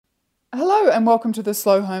and welcome to the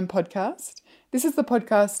Slow Home podcast. This is the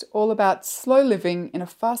podcast all about slow living in a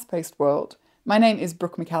fast-paced world. My name is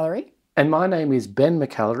Brooke McAllery. And my name is Ben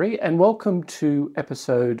McAllery, and welcome to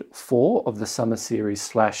episode 4 of the summer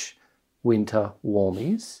series / winter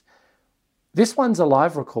warmies. This one's a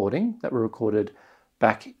live recording that we recorded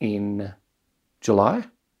back in July.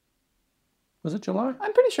 Was it July?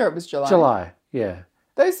 I'm pretty sure it was July. July, yeah.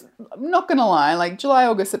 Those, I'm not going to lie, like July,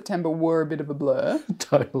 August, September were a bit of a blur.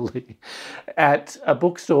 Totally. At a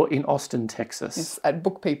bookstore in Austin, Texas. Yes, at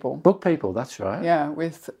Book People. Book People, that's right. Yeah,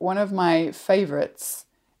 with one of my favourites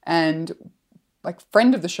and like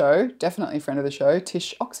friend of the show, definitely friend of the show,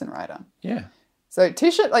 Tsh Oxenreider. Yeah. So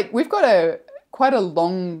Tsh, like we've got quite a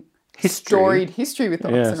long storied history with the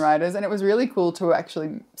Oxenreiders, and it was really cool to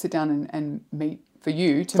actually sit down and meet, for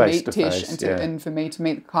you to meet Tsh and for me to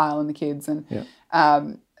meet Kyle and the kids. And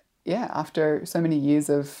after so many years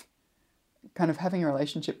of kind of having a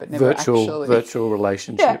relationship but never virtual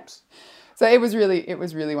relationships. Yeah. So it was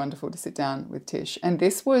really wonderful to sit down with Tsh. And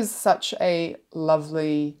this was such a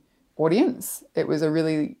lovely audience. It was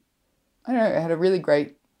it had a really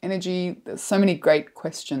great energy. There's so many great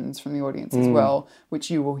questions from the audience as well,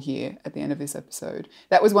 which you will hear at the end of this episode.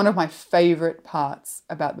 That was one of my favourite parts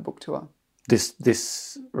about the book tour.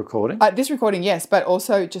 This recording? This recording, yes, but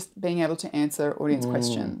also just being able to answer audience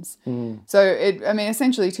questions. So,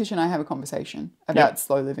 essentially, Tsh and I have a conversation about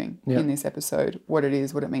slow living in this episode, what it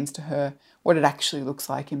is, what it means to her, what it actually looks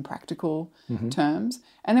like in practical terms.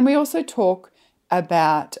 And then we also talk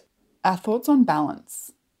about our thoughts on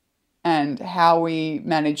balance and how we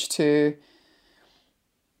manage to,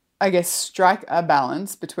 I guess, strike a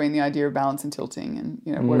balance between the idea of balance and tilting and,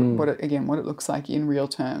 you know, what it looks like in real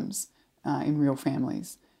terms. In real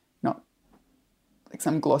families, not like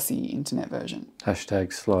some glossy internet version.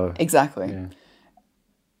 #slow. Exactly. Yeah.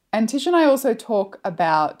 And Tsh and I also talk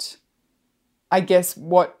about, I guess,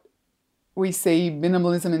 what we see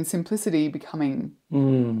minimalism and simplicity becoming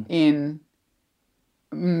in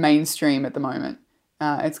mainstream at the moment.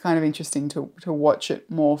 It's kind of interesting to watch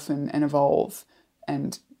it morph and evolve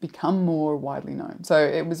and become more widely known. So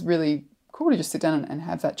it was really cool to just sit down and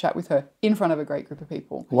have that chat with her in front of a great group of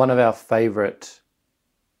people. One of our favourite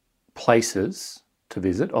places to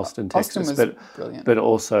visit, Austin, Texas. Austin was brilliant. But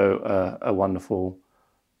also a wonderful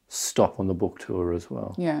stop on the book tour as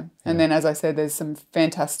well. Yeah. And then, as I said, there's some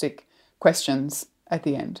fantastic questions at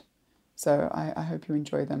the end. So I hope you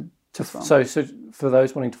enjoy them as well. So for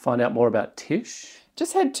those wanting to find out more about Tsh,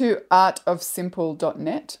 just head to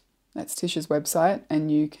artofsimple.net. That's Tsh's website. And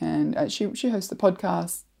you can, she hosts the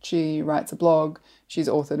podcast. She writes a blog. She's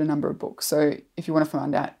authored a number of books. So if you want to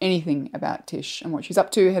find out anything about Tsh and what she's up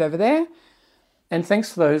to, head over there. And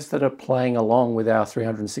thanks for those that are playing along with our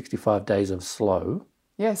 365 days of slow.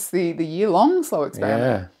 Yes, the year-long slow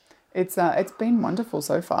experiment. Yeah. It's been wonderful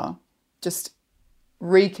so far. Just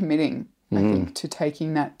recommitting, I think, to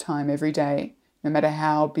taking that time every day, no matter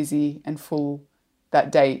how busy and full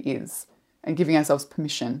that day is, and giving ourselves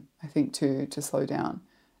permission, I think, to slow down.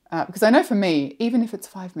 Because I know for me, even if it's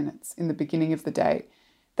 5 minutes in the beginning of the day,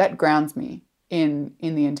 that grounds me in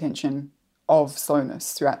the intention of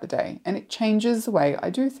slowness throughout the day. And it changes the way I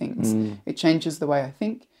do things. It changes the way I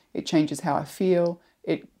think. It changes how I feel.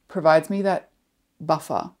 It provides me that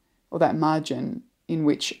buffer or that margin in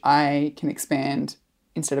which I can expand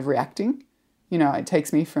instead of reacting. You know, it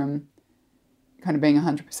takes me from kind of being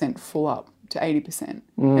 100% full up to 80%.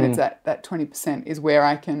 And it's that 20% is where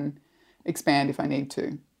I can expand if I need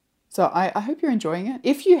to. So I hope you're enjoying it.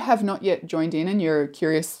 If you have not yet joined in and you're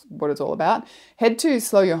curious what it's all about, head to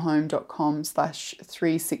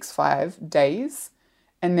slowyourhome.com/365days.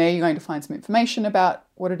 And there you're going to find some information about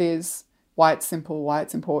what it is, why it's simple, why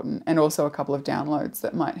it's important, and also a couple of downloads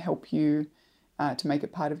that might help you to make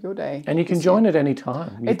it part of your day. And you can join at any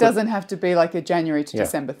time. It doesn't have to be like a January to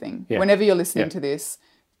December thing. Yeah. Whenever you're listening to this,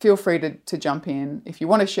 feel free to jump in. If you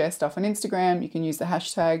want to share stuff on Instagram, you can use the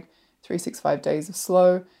hashtag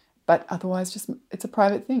 365daysofslow. But otherwise, it's a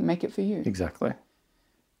private thing. Make it for you. Exactly.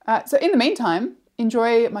 So in the meantime,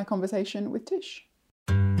 enjoy my conversation with Tsh.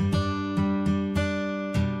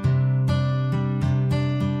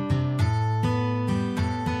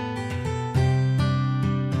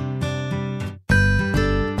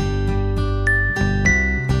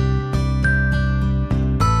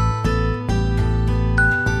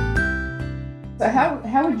 So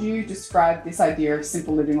how would you describe this idea of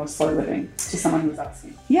simple living or slow living to someone who's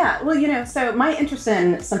asking? Yeah, well, so my interest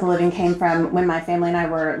in simple living came from when my family and I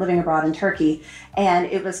were living abroad in Turkey, and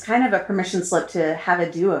it was kind of a permission slip to have a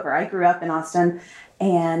do-over. I grew up in Austin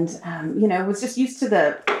and, was just used to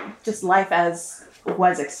the life as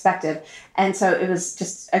was expected. And so it was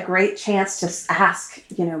just a great chance to ask,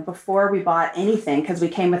 before we bought anything, because we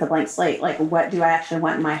came with a blank slate, like, what do I actually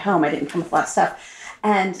want in my home? I didn't come with a lot of stuff.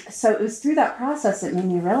 And so it was through that process that made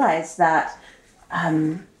me realize that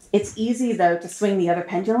it's easy, though, to swing the other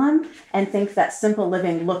pendulum and think that simple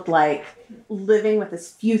living looked like living with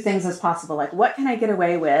as few things as possible. Like, what can I get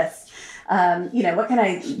away with? What can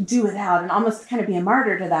I do without? And almost kind of be a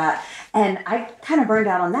martyr to that. And I kind of burned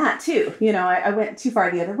out on that too. I went too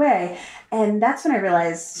far the other way. And that's when I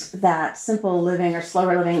realized that simple living or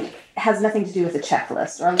slower living has nothing to do with a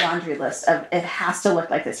checklist or a laundry list of it has to look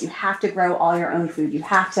like this. You have to grow all your own food. You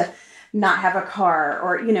have to not have a car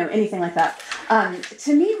or, anything like that.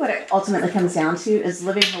 To me, what it ultimately comes down to is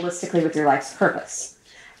living holistically with your life's purpose.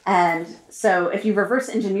 And so if you reverse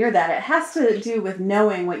engineer that, it has to do with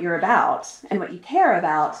knowing what you're about and what you care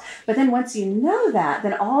about. But then once you know that,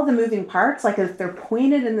 then all the moving parts, like if they're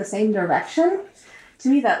pointed in the same direction, to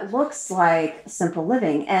me, that looks like simple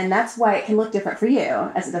living. And that's why it can look different for you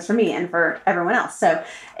as it does for me and for everyone else. So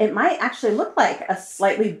it might actually look like a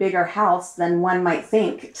slightly bigger house than one might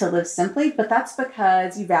think to live simply, but that's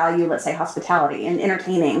because you value, let's say, hospitality and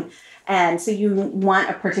entertaining. And so you want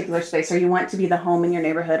a particular space, or you want to be the home in your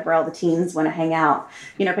neighborhood where all the teens want to hang out,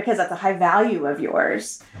 because that's a high value of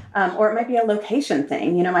yours. Or it might be a location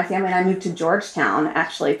thing. My family and I moved to Georgetown,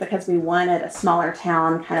 actually, because we wanted a smaller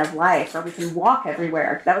town kind of life where we can walk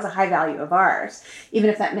everywhere. That was a high value of ours, even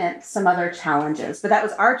if that meant some other challenges. But that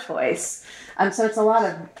was our choice. So it's a lot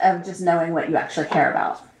of just knowing what you actually care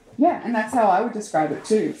about. Yeah, and that's how I would describe it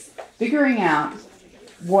too. Figuring out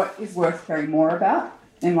what is worth caring more about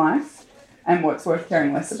in life and what's worth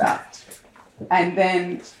caring less about. And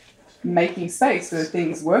then making space for the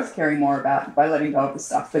things worth caring more about by letting go of the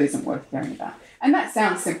stuff that isn't worth caring about. And that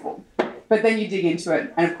sounds simple, but then you dig into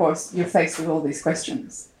it and of course you're faced with all these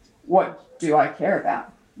questions. What do I care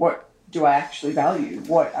about? What do I actually value?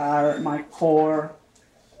 What are my core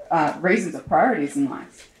reasons or priorities in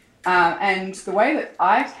life? And the way that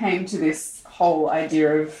I came to this whole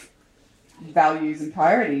idea of values and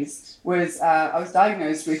priorities was I was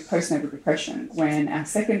diagnosed with postnatal depression when our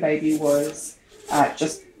second baby was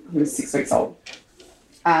he was 6 weeks old.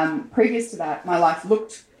 Previous to that, my life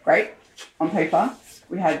looked great on paper.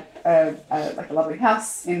 We had a lovely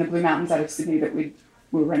house in the Blue Mountains out of Sydney that we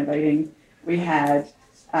were renovating. We had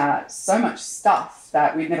so much stuff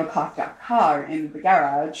that we'd never parked our car in the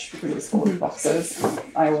garage because it was full of boxes.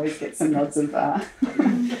 I always get some nods of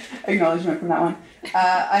acknowledgement from that one.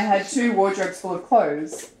 I had 2 wardrobes full of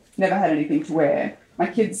clothes, never had anything to wear. My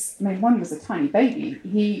kids, one was a tiny baby.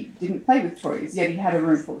 He didn't play with toys, yet he had a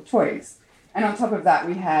room full of toys. And on top of that,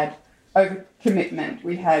 we had overcommitment.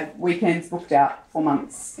 We had weekends booked out for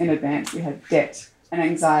months in advance. We had debt and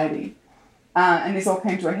anxiety. And this all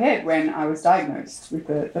came to a head when I was diagnosed with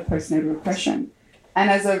the postnatal depression. And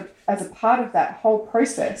as a part of that whole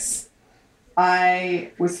process,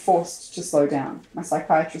 I was forced to slow down. My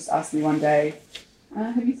psychiatrist asked me one day,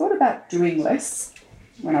 have you thought about doing less?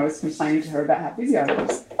 When I was complaining to her about how busy I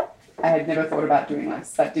was. I had never thought about doing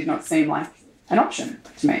less. That did not seem like an option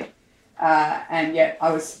to me. And yet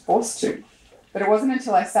I was forced to. But it wasn't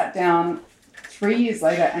until I sat down 3 years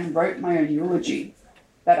later and wrote my own eulogy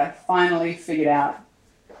that I finally figured out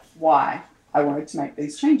why I wanted to make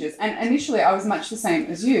these changes. And initially I was much the same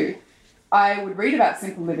as you. I would read about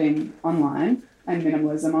simple living online and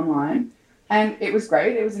minimalism online, and it was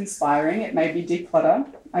great. It was inspiring. It made me declutter.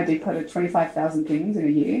 I decluttered 25,000 things in a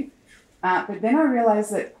year. But then I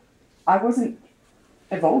realized that I wasn't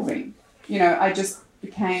evolving. I just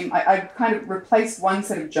became, I kind of replaced one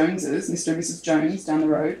set of Joneses, Mr. and Mrs. Jones down the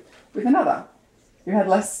road, with another who had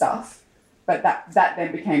less stuff. But that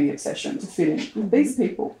then became the obsession, to fit in with these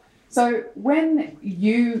people. So when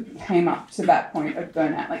you came up to that point of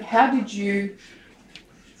burnout, how did you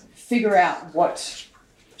figure out what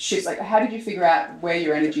shifts? How did you figure out where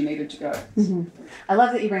your energy needed to go? Mm-hmm. I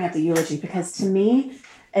love that you bring up the eulogy, because to me,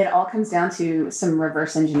 it all comes down to some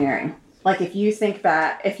reverse engineering. If you think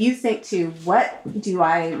to what do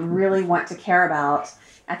I really want to care about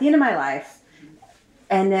at the end of my life,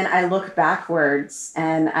 and then I look backwards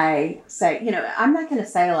and I say, I'm not going to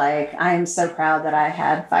say I am so proud that I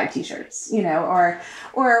had 5 t-shirts, or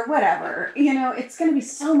whatever, it's going to be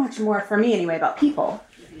so much more for me anyway about people,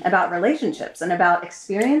 about relationships, and about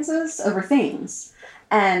experiences over things.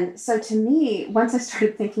 And so to me, once I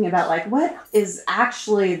started thinking about what is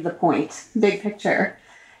actually the point, big picture,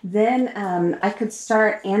 then I could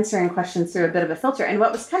start answering questions through a bit of a filter. And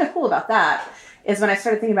what was kind of cool about that is when I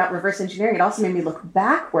started thinking about reverse engineering, it also made me look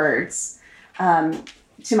backwards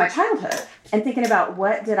to my childhood and thinking about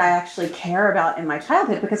what did I actually care about in my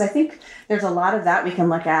childhood, because I think there's a lot of that we can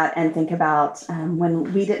look at and think about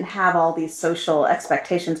when we didn't have all these social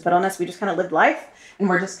expectations put on us. We just kind of lived life and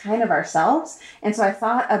we're just kind of ourselves. And so I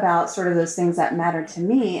thought about sort of those things that mattered to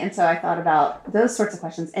me. And so I thought about those sorts of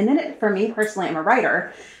questions. And then for me personally, I'm a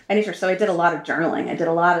writer. So I did a lot of journaling. I did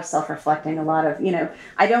a lot of self-reflecting, a lot of,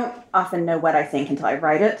 I don't often know what I think until I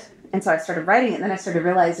write it. And so I started writing it, and then I started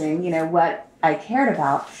realizing, what I cared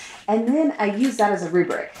about. And then I used that as a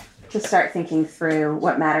rubric to start thinking through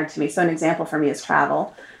what mattered to me. So an example for me is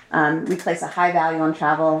travel. We place a high value on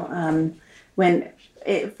travel.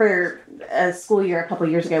 For a school year a couple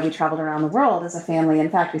of years ago, we traveled around the world as a family. In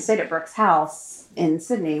fact, we stayed at Brooke's house in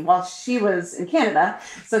Sydney while she was in Canada.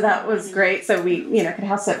 So that was great. So we, could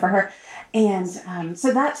house sit for her. And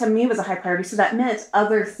so that to me was a high priority. So that meant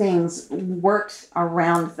other things worked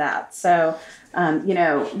around that. So,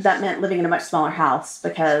 that meant living in a much smaller house,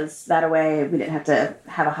 because that way we didn't have to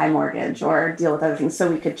have a high mortgage or deal with other things. So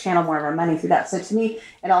we could channel more of our money through that. So to me,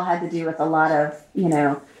 it all had to do with a lot of,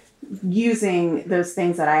 using those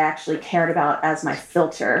things that I actually cared about as my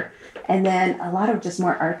filter. And then a lot of just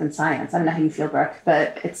more art and science. I don't know how you feel, Brooke,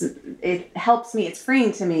 but it helps me. It's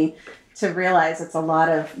freeing to me to realize it's a lot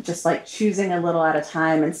of just like choosing a little at a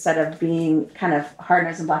time instead of being kind of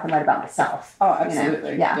hard-nosed and black and white about myself. Oh,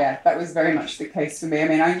 absolutely. Yeah, that was very much the case for me. I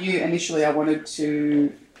mean, I knew initially I wanted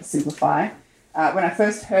to simplify. When I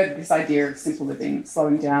first heard this idea of simple living,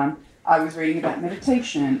 slowing down, I was reading about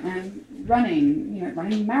meditation and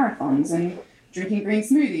running marathons and drinking green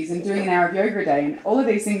smoothies and doing an hour of yoga a day, and all of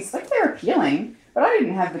these things, like, they're appealing, but I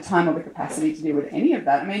didn't have the time or the capacity to deal with any of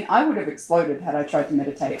that. I mean, I would have exploded had I tried to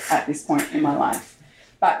meditate at this point in my life.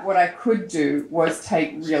 But what I could do was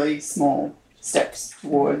take really small steps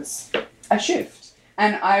towards a shift.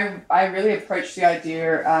 And I really approached the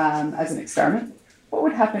idea as an experiment. What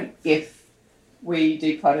would happen if we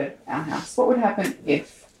decluttered our house? What would happen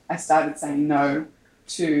if I started saying no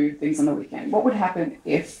to things on the weekend? What would happen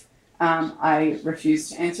if I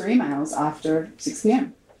refused to answer emails after 6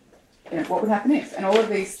 p.m.? What would happen if? And all of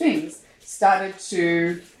these things started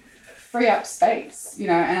to free up space,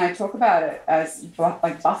 and I talk about it as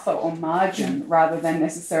like buffer or margin rather than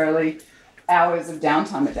necessarily hours of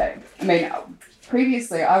downtime a day. I mean,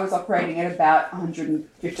 previously I was operating at about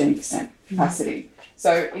 115% capacity.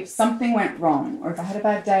 So if something went wrong, or if I had a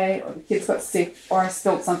bad day, or the kids got sick, or I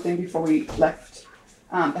spilled something before we left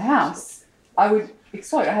the house, I would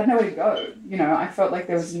explode. I had nowhere to go. I felt like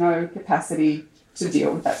there was no capacity to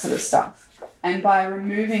deal with that sort of stuff. And by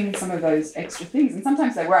removing some of those extra things, and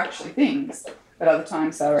sometimes they were actually things, but other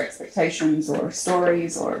times they were expectations or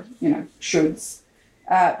stories or, shoulds.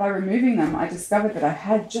 By removing them, I discovered that I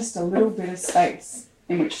had just a little bit of space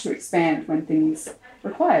in which to expand when things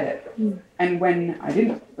required it. And when I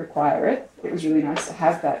didn't require it, it was really nice to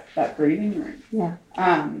have that breathing room. Yeah.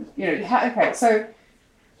 Okay, so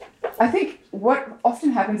I think what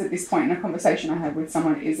often happens at this point in a conversation I have with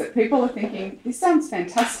someone is that people are thinking, this sounds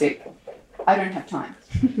fantastic, I don't have time.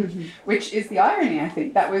 Which is the irony, I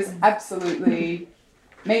think. That was absolutely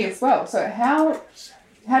me as well. So how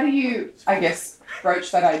do you, I guess,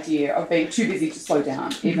 broach that idea of being too busy to slow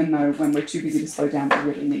down, even though when we're too busy to slow down,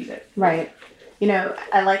 we really need it? Right.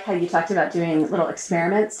 I like how you talked about doing little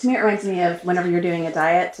experiments. To me, it reminds me of whenever you're doing a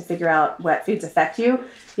diet to figure out what foods affect you.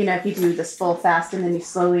 If you do this full fast and then you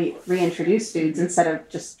slowly reintroduce foods instead of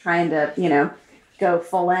just trying to, go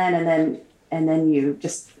full in and then you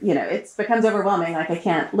just, it becomes overwhelming. Like, I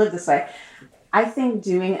can't live this way. I think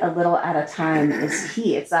doing a little at a time is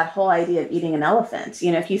key. It's that whole idea of eating an elephant.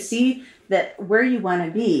 If you see that where you want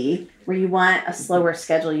to be, where you want a slower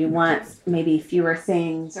schedule, you want maybe fewer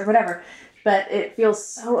things or whatever, but it feels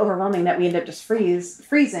so overwhelming that we end up just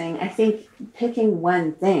freezing. I think picking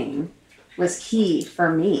one thing was key for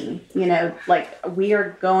me. Like, we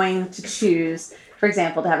are going to choose, for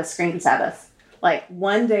example, to have a screen Sabbath. Like,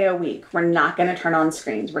 one day a week, we're not going to turn on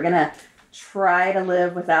screens. We're going to try to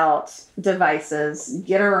live without devices,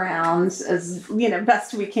 get around as,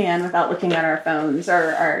 best we can without looking at our phones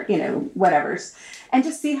or our, whatevers, and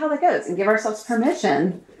just see how that goes and give ourselves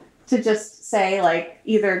permission to just say, like,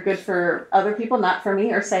 either good for other people, not for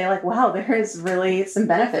me, or say, like, wow, there is really some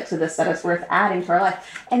benefit to this that is worth adding to our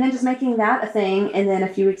life. And then just making that a thing, and then a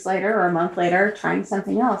few weeks later or a month later, trying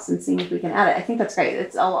something else and seeing if we can add it. I think that's great.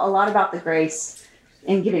 It's a lot about the grace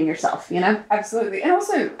in giving yourself, Absolutely. And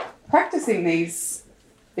also practicing these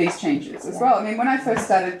changes as well. I mean, when I first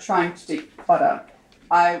started trying to declutter,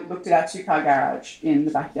 I looked at our 2-car garage in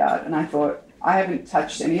the backyard and I thought, I haven't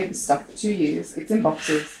touched any of this stuff for 2 years. It's in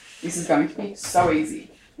boxes. This is going to be so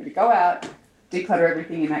easy. I'm going to go out, declutter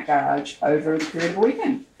everything in that garage over the period of a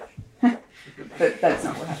weekend. But that's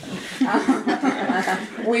not what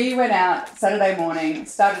happened. We went out Saturday morning,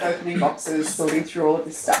 started opening boxes, sorting through all of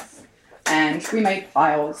this stuff. And we made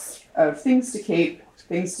piles of things to keep,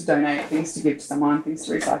 things to donate, things to give to someone, things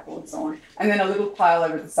to recycle and so on. And then a little pile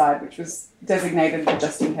over the side, which was designated the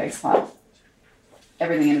just-in-case pile.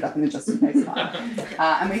 Everything ended up in the just-in-case pile.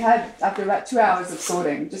 And we had, after about 2 hours of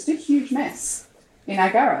sorting, just a huge mess in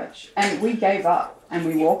our garage. And we gave up and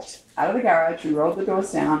we walked out of the garage, we rolled the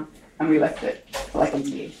doors down, and we left it for like a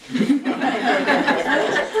year. And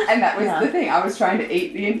that was the thing. I was trying to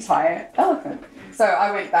eat the entire elephant. So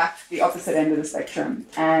I went back to the opposite end of the spectrum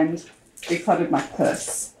and decluttered my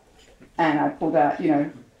purse. And I pulled out,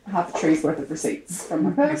 half a tree's worth of receipts from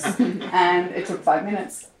my purse. And it took 5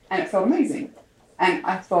 minutes and it felt amazing. And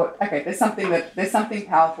I thought, okay, there's something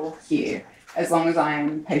powerful here as long as I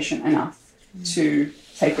am patient enough to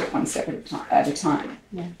take it one step at a time.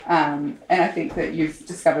 Yeah. And I think that you've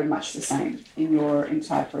discovered much the same in your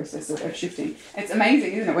entire process of shifting. It's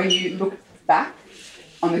amazing, isn't it, when you look back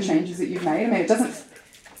on the changes that you've made. I mean, it doesn't...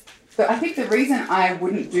 But I think the reason I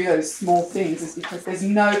wouldn't do those small things is because there's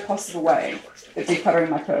no possible way that decluttering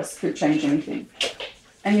my purse could change anything.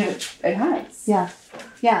 And yet it has. Yeah.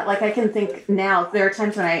 Yeah, like I can think now, there are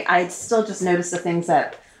times when I still just notice the things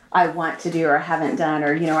that I want to do or haven't done,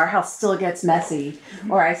 or, our house still gets messy,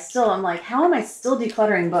 or I'm like, how am I still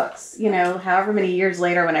decluttering books? However many years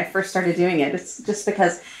later when I first started doing it, it's just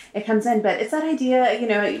because it comes in. But it's that idea,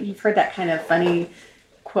 you've heard that kind of funny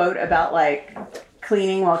quote about like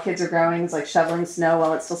cleaning while kids are growing is like shoveling snow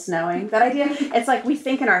while it's still snowing. That idea, it's like we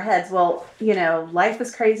think in our heads, well, life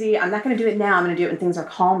is crazy. I'm not going to do it now. I'm going to do it when things are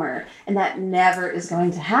calmer. And that never is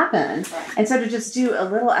going to happen. And so to just do a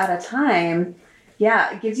little at a time,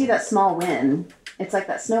 yeah, it gives you that small win. It's like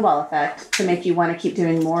that snowball effect to make you want to keep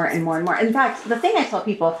doing more and more and more. In fact, the thing I tell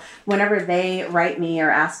people whenever they write me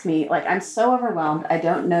or ask me, like, I'm so overwhelmed, I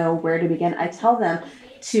don't know where to begin, I tell them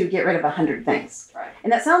to get rid of 100 things. Right.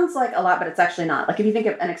 And that sounds like a lot, but it's actually not. Like if you think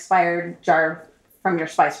of an expired jar from your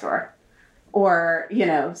spice drawer or,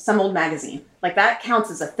 some old magazine, like that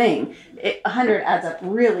counts as a thing. 100 adds up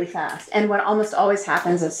really fast. And what almost always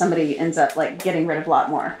happens is somebody ends up like getting rid of a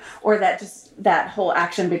lot more, or that whole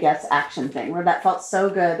action begets action thing where that felt so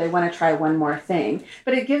good. They want to try one more thing,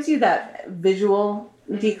 but it gives you that visual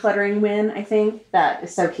decluttering win. I think that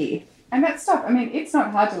is so key. And that stuff, I mean, it's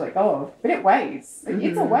not hard to let go of, but it weighs. Like,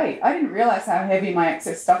 It's a weight. I didn't realize how heavy my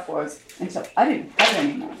excess stuff was until I didn't have it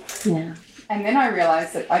anymore. Yeah. And then I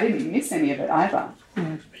realized that I didn't miss any of it either.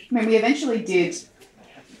 Yeah. I mean, we eventually did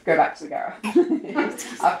go back to the garage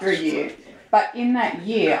after a year. But in that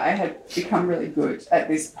year, I had become really good at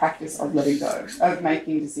this practice of letting go, of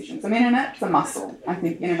making decisions. I mean, and that's a muscle, I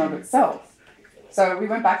think, in and of itself. So we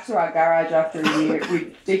went back to our garage after a year.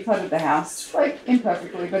 We decluttered the house, like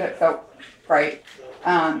imperfectly, but it felt great.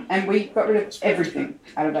 And we got rid of everything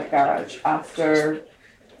out of that garage after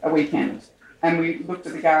a weekend. And we looked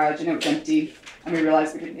at the garage and it was empty, and we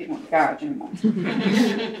realised we didn't even want the garage anymore.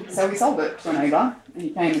 So we sold it to a neighbour, and he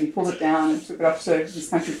came and he pulled it down and took it off to his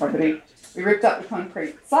country property. We ripped up the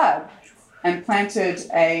concrete slab and planted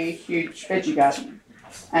a huge veggie garden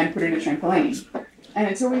and put in a trampoline. And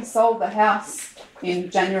until we sold the house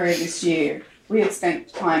in January of this year, we had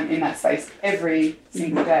spent time in that space every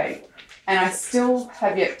single day. And I still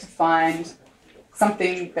have yet to find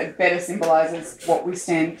something that better symbolises what we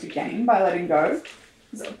stand to gain by letting go.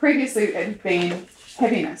 Previously, it had been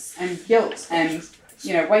heaviness and guilt and,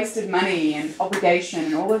 wasted money and obligation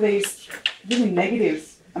and all of these really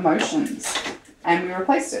negative emotions. And we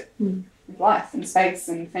replaced it with life and space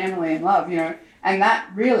and family and love, And that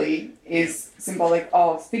really is symbolic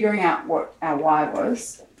of figuring out what our why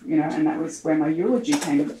was, and that was where my eulogy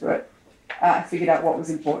came into it. I figured out what was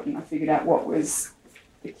important. I figured out what was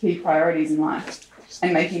the key priorities in life,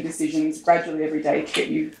 and making decisions gradually every day to get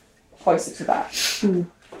you closer to that.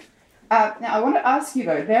 Now, I want to ask you,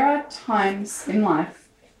 though, there are times in life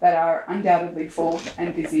that are undoubtedly full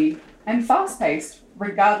and busy and fast-paced,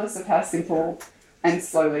 regardless of how simple and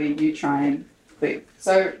slowly you try and live.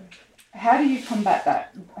 So how do you combat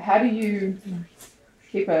that? How do you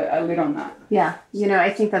keep a lid on that? Yeah, I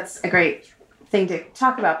think that's a great thing to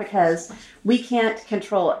talk about because we can't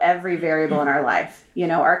control every variable in our life.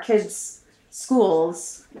 Our kids'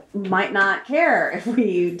 schools might not care if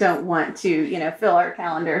we don't want to, fill our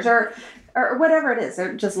calendars or whatever it is.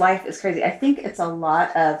 Or just life is crazy. I think it's a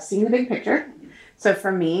lot of seeing the big picture. So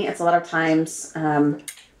for me, it's a lot of times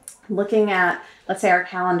looking at let's say, our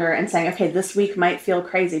calendar and saying, okay, this week might feel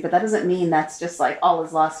crazy, but that doesn't mean that's just like all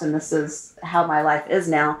is lost and this is how my life is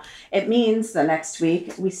now. It means the next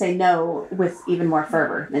week we say no with even more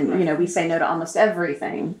fervor. And, we say no to almost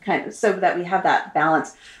everything, kind of, so that we have that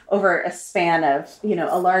balance over a span of,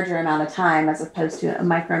 a larger amount of time as opposed to a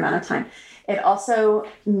micro amount of time. It also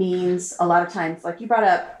means a lot of times, like you brought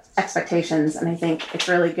up expectations, and I think it's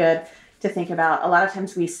really good to think about. A lot of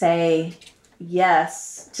times we say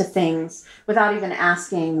yes to things without even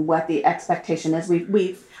asking what the expectation is.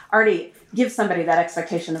 We've already give somebody that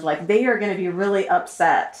expectation of like, they are going to be really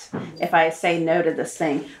upset if I say no to this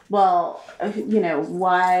thing. Well,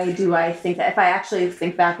 why do I think that? If I actually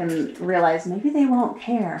think back and realize maybe they won't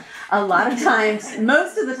care. A lot of times,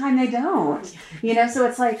 most of the time they don't, so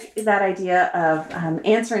it's like that idea of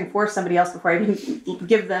answering for somebody else before I even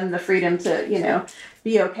give them the freedom to,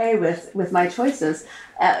 be okay with my choices.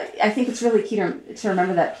 I think it's really key to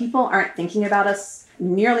remember that people aren't thinking about us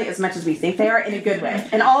nearly as much as we think they are, in a good way,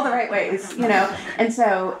 in all the right ways, And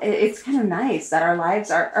so it's kind of nice that our lives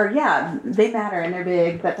are they matter and they're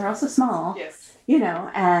big, but they're also small. Yes.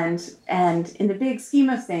 And in the big scheme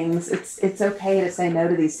of things, it's okay to say no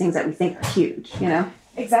to these things that we think are huge,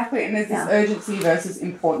 Exactly, and there's this urgency versus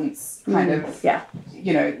importance kind of,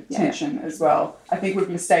 tension as well. I think we've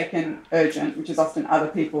mistaken urgent, which is often other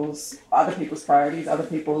people's priorities, other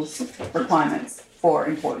people's requirements, for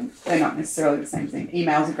important. They're not necessarily the same thing.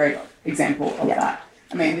 Email's a great example of that.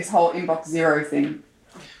 I mean, this whole inbox zero thing.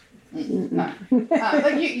 No.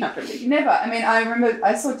 You never. I mean, I remember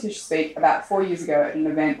I saw Tsh speak about 4 years ago at an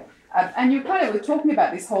event, and you kind of were talking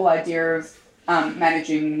about this whole idea of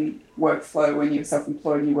managing workflow when you're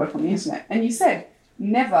self-employed and you work on the internet. And you said,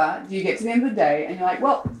 never do you get to the end of the day and you're like,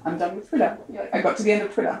 well, I'm done with Twitter. You're like, I got to the end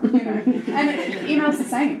of Twitter. And email's the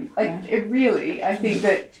same. It really, I think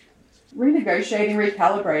that renegotiating,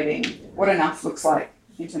 recalibrating what enough looks like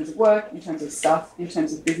in terms of work, in terms of stuff, in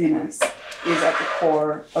terms of busyness is at the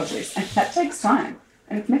core of this. And that takes time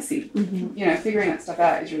and it's messy. Mm-hmm. Figuring that stuff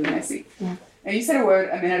out is really messy. Yeah. Now, you said a word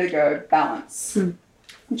a minute ago, balance,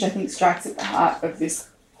 which I think strikes at the heart of this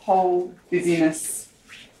whole busyness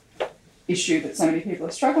issue that so many people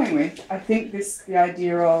are struggling with. I think the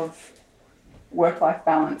idea of work-life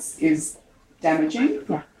balance is damaging.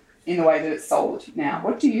 Yeah. In the way that it's sold now.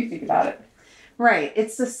 What do you think about it? Right.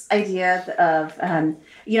 It's this idea of,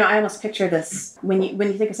 I almost picture this, when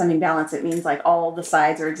you think of something balanced, it means like all the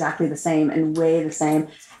sides are exactly the same and weigh the same.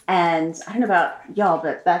 And I don't know about y'all,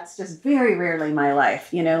 but that's just very rarely my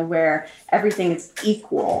life, where everything is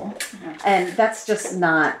equal. Mm-hmm. And that's just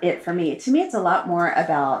not it for me. To me, it's a lot more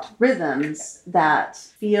about rhythms that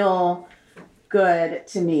feel good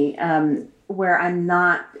to me, where I'm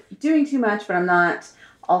not doing too much, but I'm not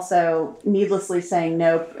also needlessly saying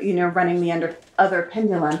no, running the other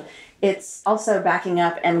pendulum. It's also backing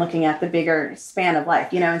up and looking at the bigger span of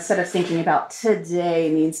life. Instead of thinking about today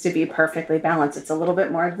needs to be perfectly balanced, it's a little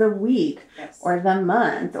bit more of the week or the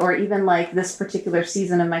month or even like this particular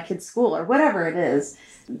season of my kid's school or whatever it is,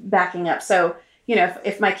 backing up. So,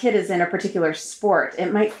 if my kid is in a particular sport,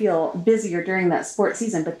 it might feel busier during that sport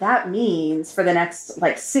season, but that means for the next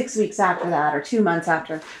 6 weeks after that or 2 months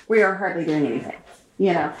after, we are hardly doing anything.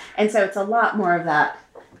 And so it's a lot more of that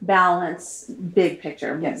balance, big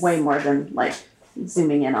picture, way more than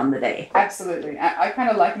zooming in on the day. Absolutely. I kind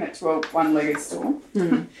of liken it to a one-legged stool.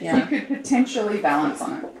 You could potentially balance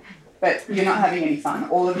on it, but you're not having any fun.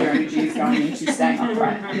 All of your energy is going into staying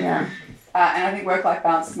upright. Yeah. And I think work-life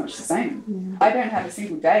balance is much the same. I don't have a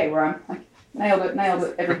single day where I'm like, nailed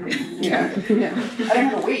it, everything, I don't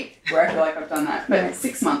have a week where I feel like I've done that, but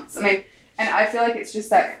 6 months. I mean, and I feel like it's just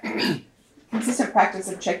that consistent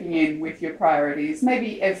practice of checking in with your priorities,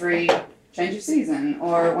 maybe every change of season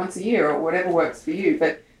or once a year or whatever works for you,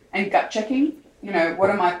 and gut checking, what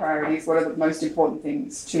are my priorities? What are the most important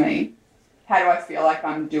things to me? How do I feel like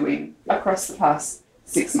I'm doing across the past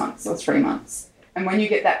 6 months or 3 months? And when you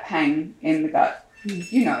get that pang in the gut,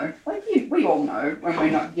 we all know when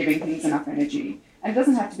we're not giving things enough energy. And it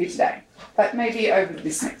doesn't have to be today, but maybe over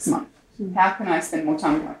this next month. How can I spend more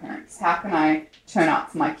time with my parents? How can I turn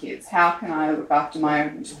up for my kids? How can I look after my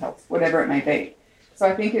own mental health? Whatever it may be. So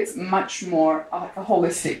I think it's much more like a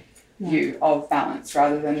holistic view of balance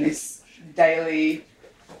rather than this daily,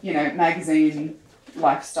 magazine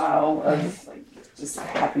lifestyle of just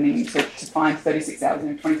happening to find 36 hours in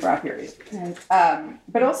a 24-hour period. Right.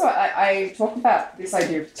 But also I talk about this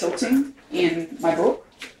idea of tilting in my book,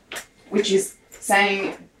 which is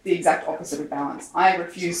saying the exact opposite of balance. I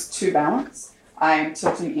refuse to balance. I am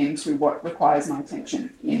tilting into what requires my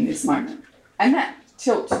attention in this moment. And that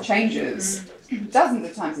tilt changes dozens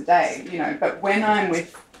of times a day, but when I'm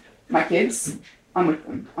with my kids, I'm with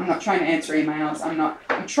them. I'm not trying to answer emails.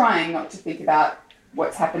 I'm trying not to think about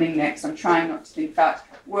what's happening next. I'm trying not to think about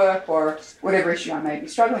work or whatever issue I may be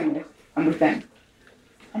struggling with. I'm with them.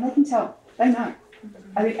 And they can tell. They know.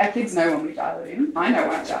 I think our kids know when we dial it in. I know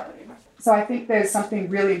when I dial it in. So I think there's something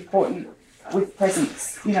really important with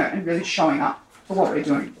presence, and really showing up for what we're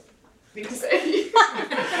doing. Thing to say.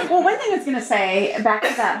 Well, one thing I was going to say, back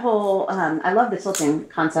to that whole, I love the tilting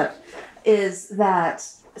concept, is that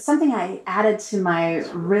something I added to my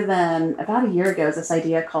rhythm about a year ago is this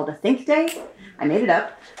idea called a think day. I made it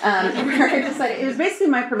up. Where I decided it was basically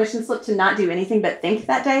my permission slip to not do anything but think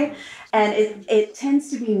that day. And it tends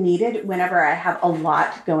to be needed whenever I have a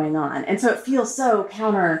lot going on. And so it feels so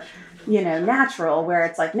natural, where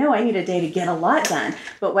it's like, no, I need a day to get a lot done.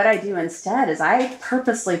 But what I do instead is I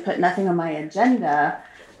purposely put nothing on my agenda,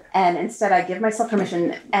 and instead I give myself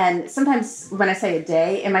permission. And sometimes when I say a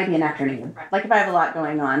day, it might be an afternoon. Like if I have a lot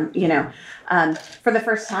going on, for the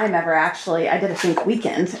first time ever, actually, I did a think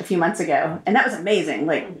weekend a few months ago, and that was amazing.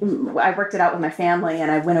 Like I worked it out with my family,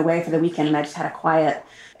 and I went away for the weekend, and I just had a quiet.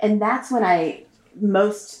 And that's when I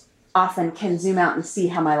most often can zoom out and see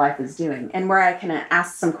how my life is doing, and where I can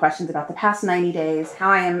ask some questions about the past 90 days, how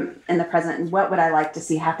I am in the present, and what would I like to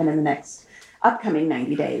see happen in the next upcoming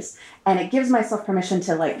 90 days. And it gives myself permission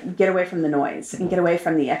to get away from the noise and get away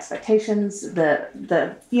from the expectations,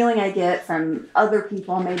 the feeling I get from other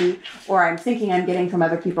people maybe, or I'm thinking I'm getting from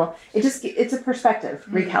other people. It's a perspective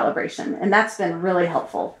recalibration, and that's been really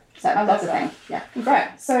helpful. So that's the thing. Yeah.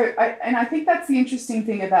 Right. So, I think that's the interesting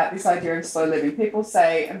thing about this idea of slow living. People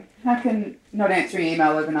say, how can not answering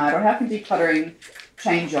email overnight, or how can decluttering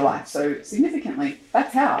change your life so significantly?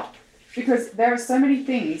 That's how. Because there are so many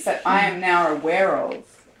things that I am now aware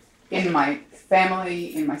of in my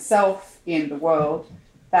family, in myself, in the world,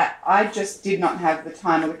 that I just did not have the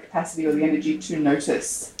time or the capacity or the energy to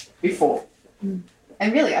notice before. And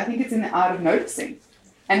really, I think it's in the art of noticing.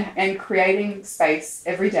 And creating space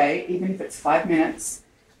every day, even if it's 5 minutes,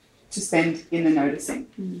 to spend in the noticing.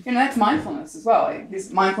 That's mindfulness as well.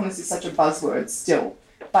 Mindfulness is such a buzzword still,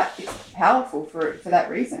 but it's powerful for that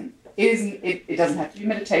reason. It doesn't have to be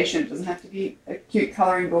meditation. It doesn't have to be a cute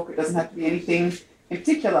colouring book. It doesn't have to be anything in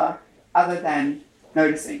particular other than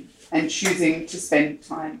noticing and choosing to spend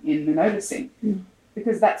time in the noticing.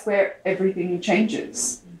 Because that's where everything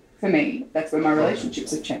changes. For me, that's where my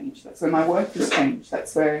relationships have changed. That's where my work has changed.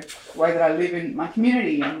 That's where the way that I live in my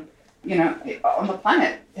community and, on the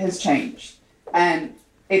planet has changed. And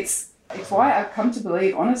it's why I've come to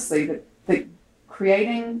believe, honestly, that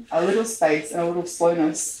creating a little space and a little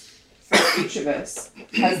slowness for each of us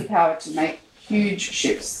has the power to make huge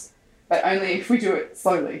shifts, but only if we do it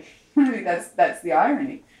slowly. I think that's the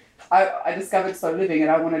irony. I discovered slow living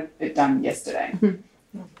and I wanted it done yesterday.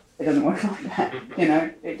 It doesn't work like that,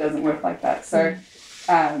 it doesn't work like that. So,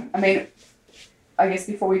 I guess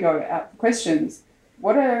before we go out for questions,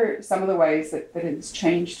 what are some of the ways that it has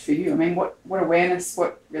changed for you? What awareness,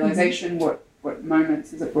 what realization, what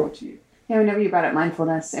moments has it brought to you? Whenever you brought up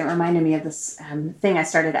mindfulness, it reminded me of this thing I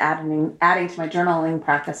started adding to my journaling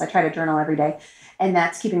practice. I try to journal every day, and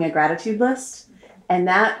that's keeping a gratitude list. And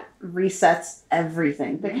that resets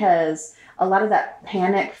everything, because a lot of that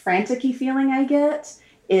panic, frantic-y feeling I get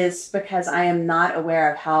is because I am not aware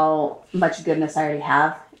of how much goodness I already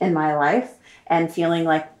have in my life, and feeling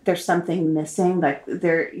like there's something missing. Like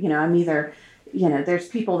I'm either, there's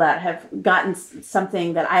people that have gotten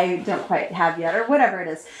something that I don't quite have yet, or whatever it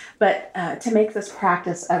is. But to make this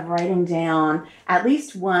practice of writing down at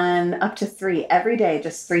least 1 up to 3 every day,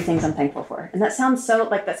 just 3 things I'm thankful for. And that sounds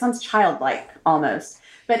that sounds childlike almost.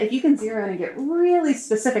 But if you can zero in and get really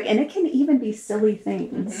specific, and it can even be silly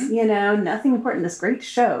things, nothing important, this great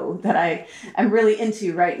show that I am really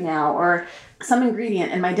into right now, or some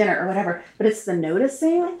ingredient in my dinner or whatever, but it's the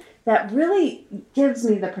noticing that really gives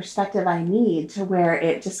me the perspective I need, to where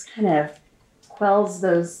it just kind of quells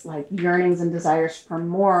those yearnings and desires for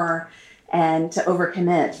more, and to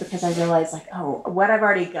overcommit, because I realize what I've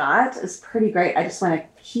already got is pretty great. I just want to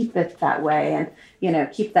keep it that way,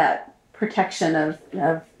 and, keep that protection of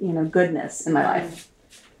goodness in my life.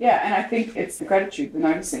 Yeah, and I think it's the gratitude, the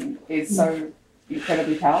noticing is so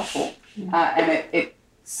incredibly powerful. And it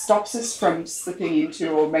stops us from slipping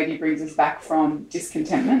into, or maybe brings us back from,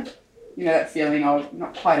 discontentment. That feeling of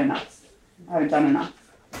not quite enough. I haven't done enough.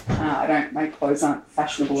 My clothes aren't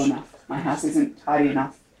fashionable enough. My house isn't tidy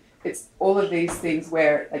enough. It's all of these things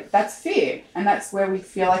where that's fear, and that's where we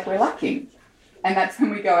feel like we're lacking. And that's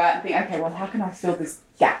when we go out and think, okay, well, how can I fill this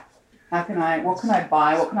gap? What can I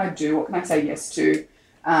buy? What can I do? What can I say yes to?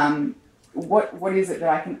 What is it that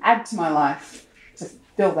I can add to my life to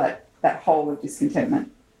fill that hole of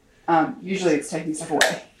discontentment? usually it's taking stuff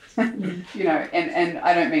away. You know, and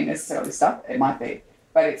I don't mean necessarily stuff, it might be,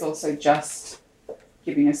 but it's also just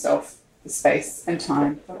giving yourself the space and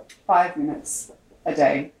time for 5 minutes a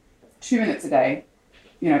day, 2 minutes a day,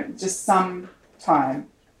 you know, just some time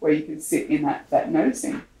where you can sit in that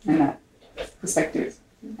noticing and that perspective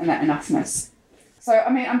and that enoughness. So,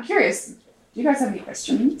 I mean, I'm curious, do you guys have any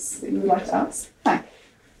questions that you would like to ask? Hi.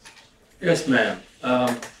 Yes, ma'am.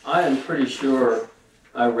 I am pretty sure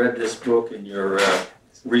I read this book in your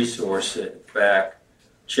resource back,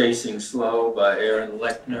 Chasing Slow by Aaron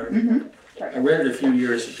Lechner. Mm-hmm. Right. I read it a few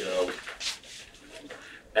years ago,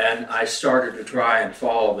 and I started to try and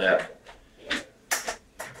follow that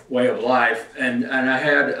way of life, and I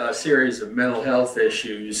had a series of mental health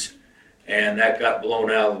issues, and that got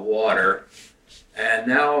blown out of the water. And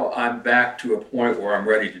now I'm back to a point where I'm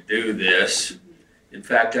ready to do this. In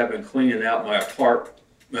fact, I've been cleaning out my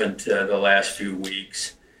apartment the last few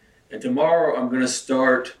weeks. And tomorrow I'm going to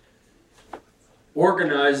start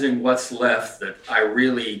organizing what's left that I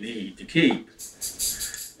really need to keep.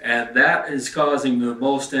 And that is causing the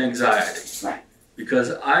most anxiety. Right.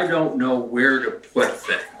 Because I don't know where to put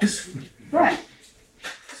things. Right.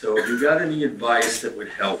 So if you got any advice that would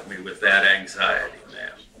help me with that anxiety,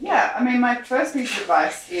 ma'am? Yeah, I mean, my first piece of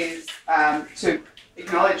advice is to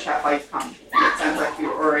acknowledge how far you've come. It sounds like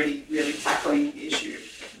you're already really tackling the issue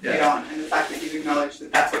head on, and the fact that you've acknowledged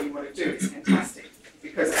that that's what you want to do is fantastic.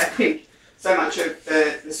 Because I think so much of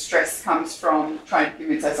the stress comes from trying to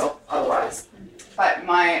convince ourselves otherwise. But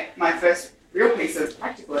my first real piece of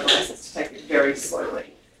practical advice is to take it very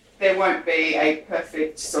slowly. There won't be a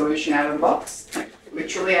perfect solution out of the box, like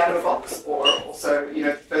literally out of the box, or also, you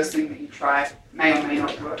know, the first thing that you try may or may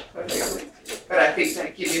not work perfectly. But I think to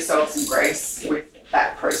give yourself some grace with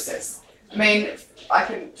that process. I mean, I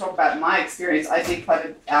can talk about my experience. I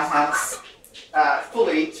decluttered our house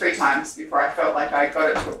fully 3 times before I felt like I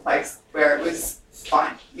got it to a place where it was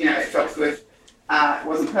fine. You know, it felt good. It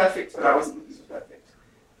wasn't perfect, but I wasn't looking for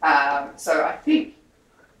perfect. So I think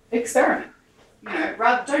experiment. You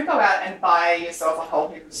know, don't go out and buy yourself a whole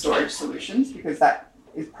heap of storage solutions, because that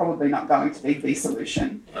is probably not going to be the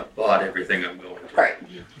solution. I've bought everything I'm going to. Great.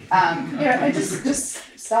 You know, and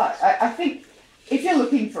just start. I think if you're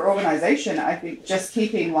looking for organization, I think just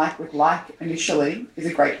keeping like with like initially is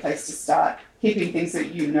a great place to start. Keeping things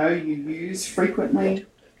that you know you use frequently,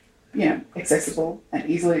 you know, accessible and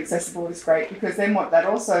easily accessible is great, because then what that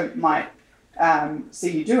also might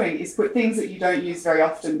see you doing is put things that you don't use very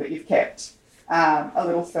often but you've kept a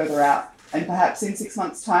little further out, and perhaps in 6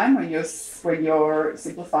 months' time, when you're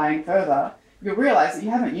simplifying further, you'll realize that you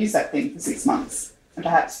haven't used that thing for 6 months, and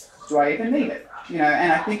perhaps, do I even need it? You know,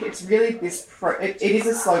 and I think it's really it is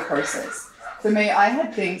a slow process. For me, I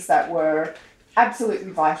had things that were absolutely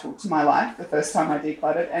vital to my life the first time I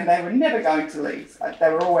decluttered, and they were never going to leave. They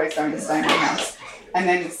were always going to stay in my house. And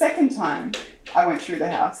then the second time I went through the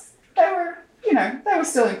house, they were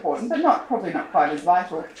still important, but probably not quite as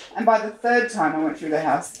vital. And by the third time I went through the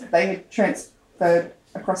house, they had transferred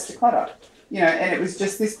across to clutter. You know, and it was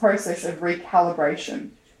just this process of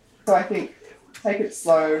recalibration. So I think take it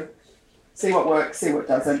slow, see what works, see what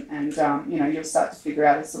doesn't, and you know, you'll start to figure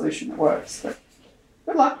out a solution that works. But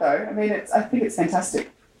good luck, though. I mean, I think it's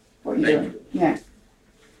fantastic what you're doing. Yeah.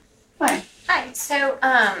 Hi. Hi. So,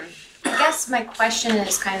 I guess my question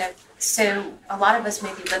is kind of, so a lot of us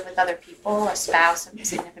maybe live with other people, a spouse, a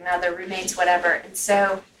significant other, roommates, whatever. And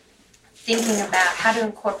so thinking about how to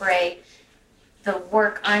incorporate the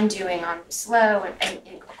work I'm doing on slow and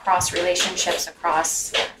across relationships,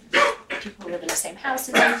 across people who live in the same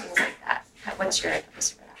houses and things like that. What's your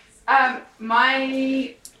advice for that?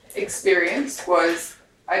 My experience was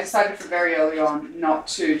I decided from very early on not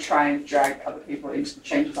to try and drag other people into the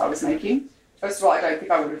changes I was making. First of all, I don't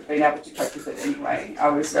think I would have been able to cope with it anyway. I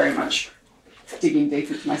was very much digging deep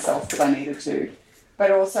into myself because I needed to.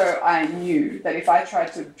 But also I knew that if I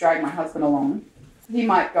tried to drag my husband along, he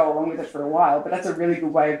might go along with it for a while, but that's a really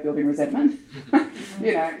good way of building resentment.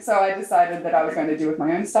 You know, so I decided that I was going to deal with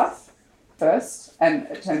my own stuff first, and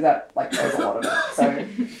it turns out like there was a lot of it,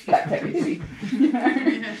 so that kept me busy. You know?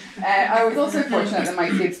 And I was also fortunate that my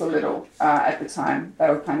kids were little at the time. They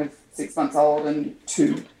were kind of 6 months old and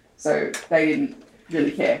 2. So they didn't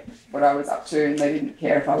really care what I was up to, and they didn't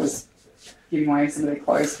care if I was giving away some of their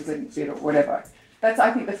clothes because they didn't fit or whatever.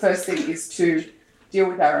 I think the first thing is to deal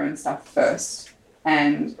with our own stuff first.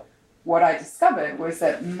 And what I discovered was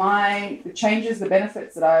that the changes, the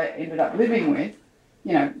benefits that I ended up living with,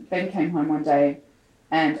 you know, Ben came home one day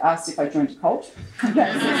and asked if I joined a cult. Because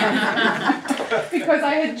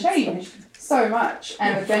I had changed so much,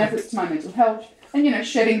 and the benefits to my mental health, and, you know,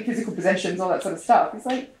 shedding physical possessions, all that sort of stuff. He's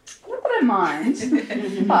like, not that I mind,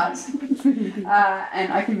 but,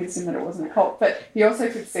 and I convinced him that it wasn't a cult, but he also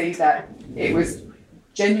could see that it was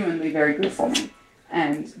genuinely very good for me.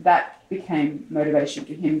 And that became motivation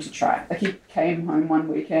for him to try. Like, he came home one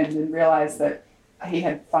weekend and realised that he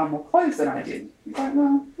had far more clothes than I did. He's like,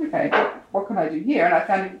 well, okay, what can I do here? And I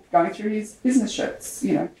found him going through his business shirts,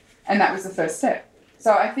 you know, and that was the first step.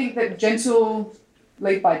 So I think that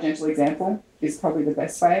lead by gentle example is probably the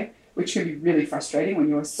best way, which can be really frustrating when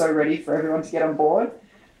you're so ready for everyone to get on board.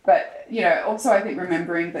 But, you know, also I think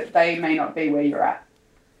remembering that they may not be where you're at.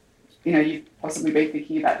 You know, you've possibly been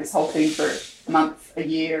thinking about this whole thing for a month, a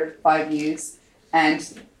year, 5 years,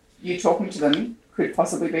 and you talking to them could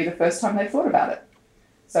possibly be the first time they've thought about it.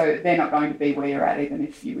 So they're not going to be where you're at, even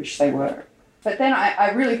if you wish they were. But then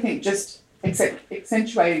I really think just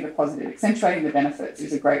accentuating the positive, accentuating the benefits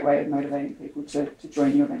is a great way of motivating people to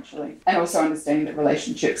join you eventually. And also understanding that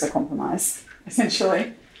relationships are compromised,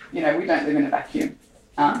 essentially. You know, we don't live in a vacuum.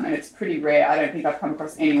 And it's pretty rare. I don't think I've come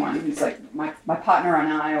across anyone who's like, my partner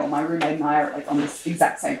and I or my roommate and I are like on this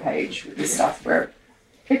exact same page with this stuff, where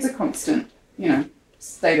it's a constant, you know,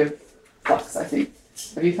 state of flux, I think.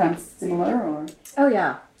 Have you found similar or? Oh,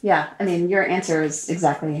 yeah. Yeah. I mean, your answer is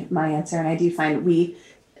exactly my answer. And I do find we,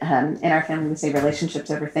 in our family, we say relationships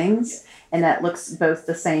over things. And that looks both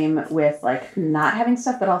the same with like not having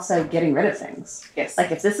stuff, but also getting rid of things. Yes.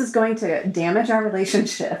 Like if this is going to damage our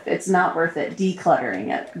relationship, it's not worth it decluttering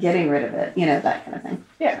it, getting rid of it, you know, that kind of thing.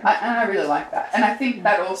 Yeah, and I really like that. And I think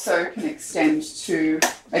that also can extend to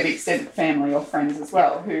maybe extended family or friends as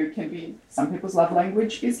well, who can be, some people's love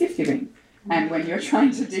language is gift giving. And when you're trying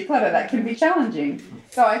to declutter, that can be challenging.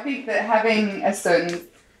 So I think that having a certain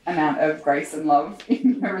amount of grace and love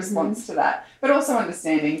in your response to that, but also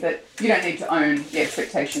understanding that you don't need to own the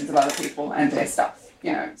expectations of other people and their stuff,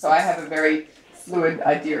 you know. So I have a very fluid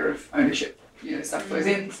idea of ownership. You know, stuff flows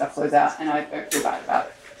in, stuff flows out, and I don't feel bad about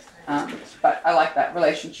it. But I like that,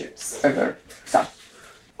 relationships over stuff.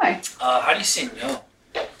 Hi. How do you say no?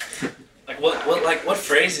 What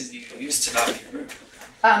phrases do you use to not be rude?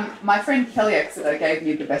 My friend Kelly Exeter gave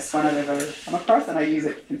me the best one I've ever come across, and I use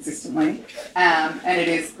it consistently. And it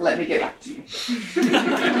is, let me get back to you.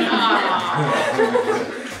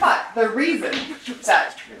 But the reason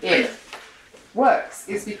that it works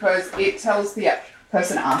is because it tells the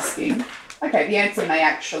person asking, okay, the answer may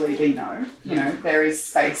actually be no. You know, there is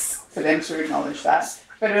space for them to acknowledge that.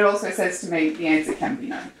 But it also says to me, the answer can be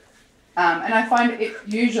no. And I find it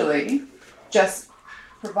usually just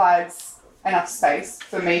provides enough space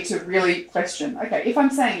for me to really question, okay, if I'm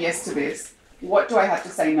saying yes to this, what do I have to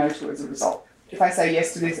say no to as a result? If I say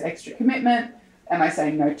yes to this extra commitment, am I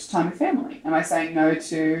saying no to time with family? Am I saying no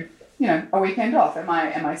to, you know, a weekend off? Am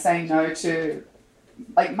I saying no to,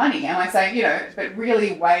 like, money? Am I saying, you know, but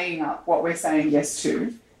really weighing up what we're saying yes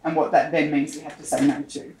to and what that then means we have to say no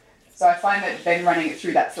to. So I find that then running it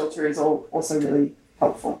through that filter is also really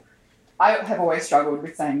helpful. I have always struggled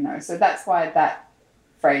with saying no, so that's why that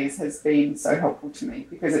phrase has been so helpful to me,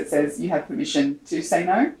 because it says you have permission to say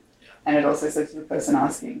no, and it also says to the person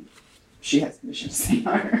asking, she has permission to say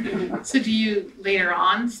no. So do you later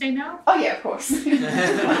on say no? Oh yeah, of course.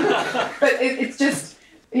 But it's just,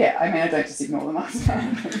 yeah, I mean, I don't just ignore them after.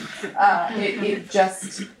 It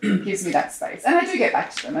just gives me that space. And I do get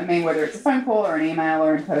back to them. I mean, whether it's a phone call or an email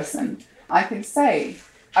or in person, I can say,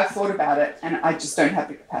 I've thought about it and I just don't have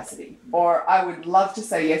the capacity. Or I would love to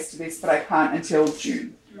say yes to this, but I can't until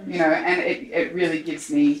June. You know, and it really gives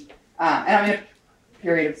me, and I'm in a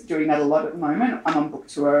period of doing that a lot at the moment. I'm on book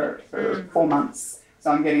tour for 4 months. So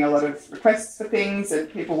I'm getting a lot of requests for things and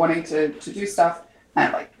people wanting to do stuff.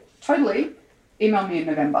 And like, totally, email me in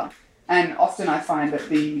November. And often I find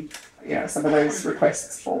that some of those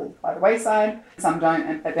requests fall by the wayside, some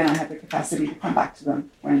don't, but then I have the capacity to come back to them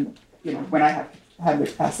when I have the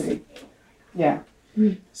capacity. Yeah.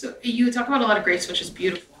 So you talk about a lot of grace, which is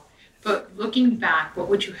beautiful. But looking back, what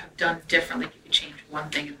would you have done differently if you could change one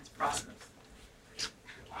thing in this process?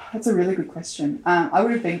 That's a really good question. I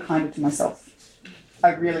would have been kinder to myself.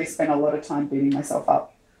 I really spent a lot of time beating myself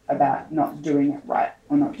up about not doing it right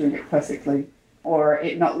or not doing it perfectly or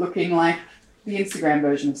it not looking like the Instagram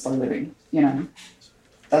version of slow living, you know.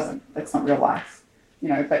 That's not real life, you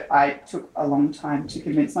know, but I took a long time to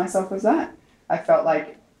convince myself of that. I felt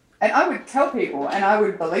like, and I would tell people and I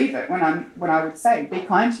would believe it when I would say, be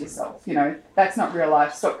kind to yourself, you know, that's not real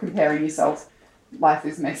life, stop comparing yourself, life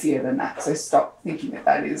is messier than that, so stop thinking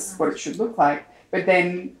that is what it should look like. But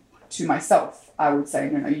then to myself, I would say,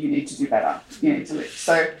 no, you need to do better, you need to live.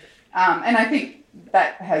 So, and I think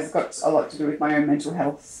that has got a lot to do with my own mental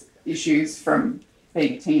health issues from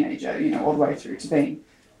being a teenager, you know, all the way through to being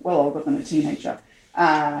well older than a teenager.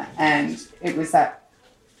 And it was that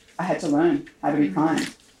I had to learn how to be kind.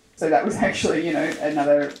 So that was actually, you know,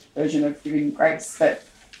 another version of giving grace. But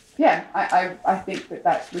yeah, I think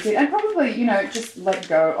that was it. And probably, you know, just let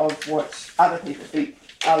go of what other people think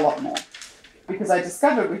a lot more. Because I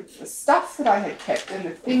discovered with the stuff that I had kept and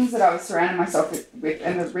the things that I was surrounding myself with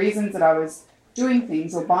and the reasons that I was doing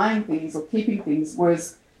things or buying things or keeping things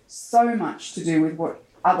was so much to do with what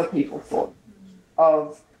other people thought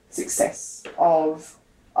of success, of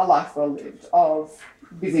a life well lived, of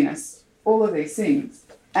busyness, all of these things.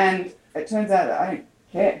 And it turns out that I don't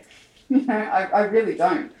care. You know, I really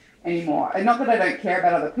don't anymore. And not that I don't care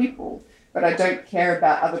about other people, but I don't care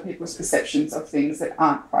about other people's perceptions of things that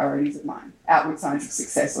aren't priorities of mine, outward signs of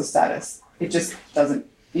success or status. It just doesn't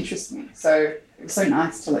interest me. So it was so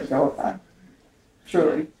nice to let go of that.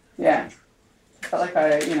 Truly. Yeah. Felt like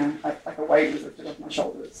like a weight was lifted off my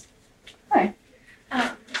shoulders. Hey.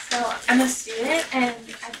 So I'm a student, and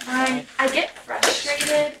I get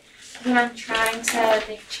frustrated when I'm trying to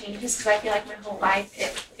make changes because I feel like my whole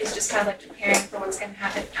life is just kind of like preparing for what's going to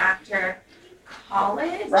happen after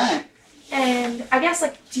college. Right. And I guess,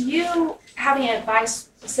 like, do you have any advice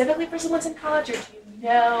specifically for someone in college, or do you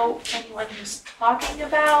know anyone who's talking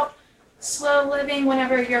about slow living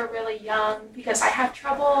whenever you're really young? Because I have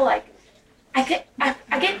trouble, like, I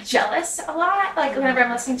get jealous a lot, like, whenever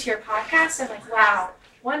I'm listening to your podcast. I'm like, wow,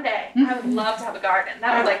 one day I would love to have a garden.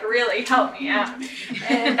 That would, like, really help me out.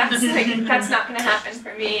 And that's not going to happen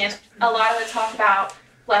for me. And a lot of the talk about,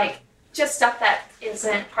 like, just stuff that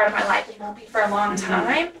isn't part of my life and won't be for a long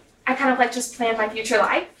time. I kind of, like, just plan my future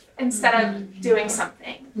life instead of doing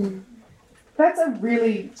something. That's a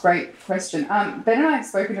really great question. Ben and I have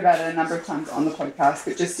spoken about it a number of times on the podcast,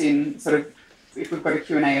 but just in sort of, if we've got a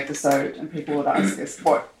Q&A episode and people would ask us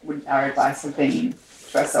what would our advice have been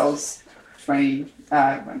to ourselves however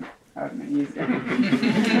many years ago.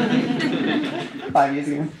 5 years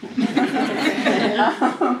ago.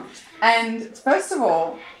 And first of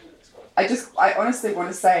all, I honestly want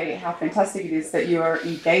to say how fantastic it is that you are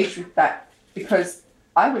engaged with that, because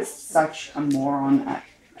I was such a moron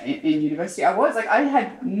in university. I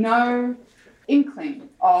had no inkling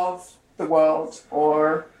of the world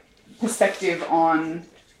or perspective on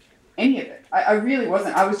any of it. I really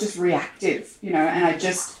wasn't. I was just reactive, you know, and I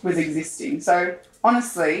just was existing. So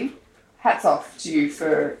honestly, hats off to you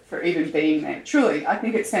for even being there. Truly, I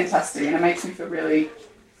think it's fantastic, and it makes me feel really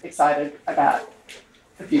excited about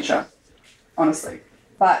the future, honestly.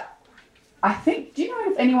 But I think, do you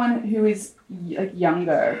know if anyone who is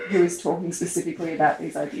younger who is talking specifically about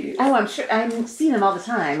these ideas? Oh, I'm sure. I see them all the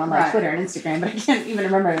time on Twitter and Instagram, but I can't even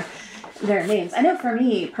remember their names. I know for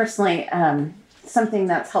me personally, something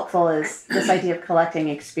that's helpful is this idea of collecting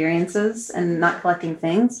experiences and not collecting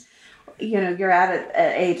things. You know, you're at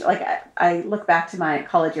an age, like I look back to my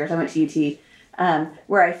college years, I went to UT,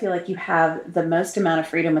 where I feel like you have the most amount of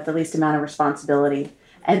freedom with the least amount of responsibility.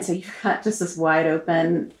 And so you've got just this wide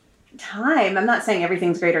open time. I'm not saying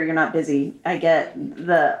everything's great or you're not busy. I get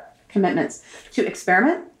the commitments to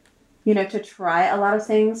experiment, you know, to try a lot of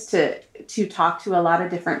things, to talk to a lot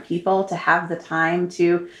of different people, to have the time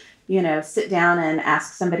to, you know, sit down and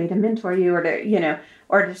ask somebody to mentor you, or to, you know,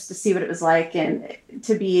 or just to see what it was like and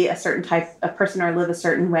to be a certain type of person or live a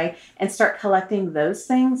certain way, and start collecting those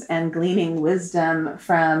things and gleaning wisdom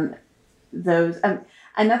from those.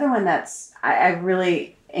 Another one that's I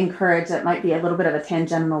really encourage, that might be a little bit of a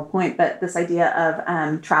tangential point, but this idea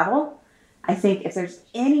of travel. I think if there's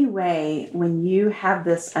any way when you have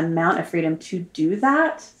this amount of freedom to do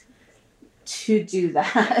that,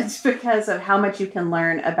 because of how much you can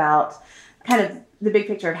learn about kind of the big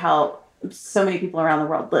picture of how so many people around the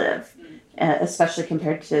world live, especially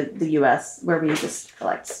compared to the U.S., where we just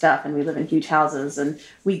collect stuff and we live in huge houses and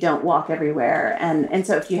we don't walk everywhere. And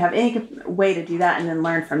so if you have any way to do that and then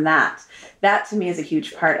learn from that to me is a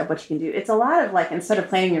huge part of what you can do. It's a lot of, like, instead of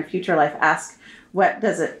planning your future life, ask, what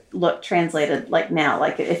does it look translated like now?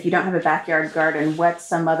 Like, if you don't have a backyard garden, what's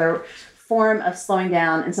some other form of slowing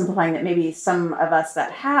down and simplifying that maybe some of us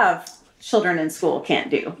that have children in school can't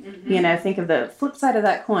do? Mm-hmm. You know, think of the flip side of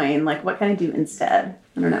that coin. Like, what can I do instead?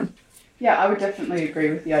 I don't know. Yeah, I would definitely agree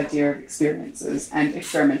with the idea of experiences and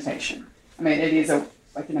experimentation. I mean, it is an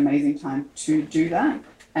amazing time to do that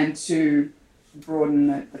and to broaden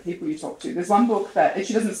the people you talk to. There's one book that,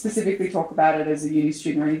 she doesn't specifically talk about it as a uni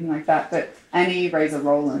student or anything like that, but Annie Razor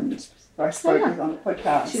Rowland, who I spoke with on the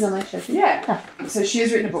podcast. She's on my show too. Yeah. So she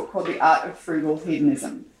has written a book called The Art of Frugal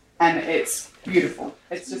Hedonism, and it's beautiful.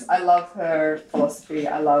 It's just, I love her philosophy.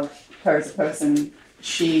 I love her as a person.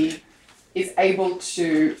 She is able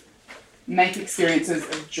to make experiences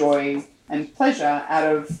of joy and pleasure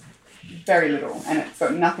out of very little, and it's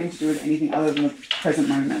got nothing to do with anything other than the present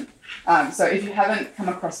moment. So if you haven't come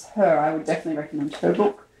across her, I would definitely recommend her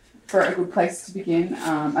book for a good place to begin.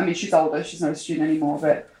 I mean, she's older, she's not a student anymore,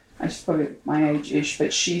 but she's probably my age-ish,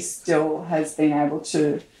 but she still has been able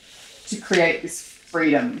to create this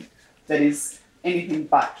freedom that is anything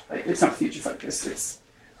but, like, it's not future focused, it's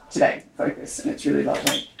today focused, and it's really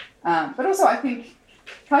lovely. But also I think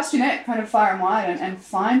cast your net kind of far and wide and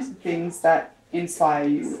find things that inspire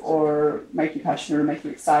you or make you passionate or make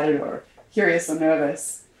you excited or curious or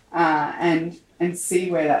nervous, and see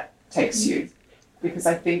where that takes you. Because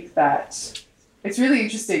I think that it's really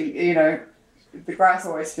interesting, you know, the grass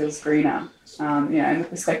always feels greener, you know, and the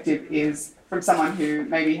perspective is from someone who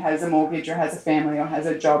maybe has a mortgage or has a family or has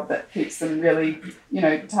a job that keeps them really, you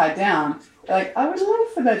know, tied down. They're like, I would love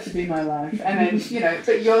for that to be my life. And then, you know,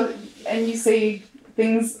 but you see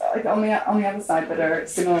things like on the other side that are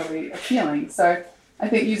similarly appealing. So I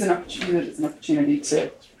think use it as an opportunity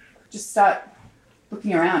to just start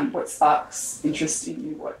looking around what sparks interest in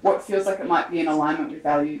you, what feels like it might be in alignment with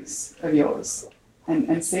values of yours,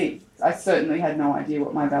 and see. I certainly had no idea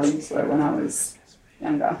what my values were when I was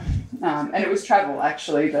younger. And it was travel,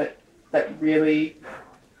 actually, that really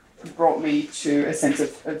brought me to a sense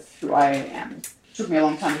of who I am. It took me a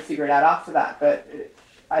long time to figure it out after that, but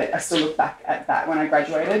I still look back at that. When I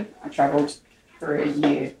graduated, I travelled for a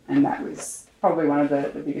year, and that was probably one of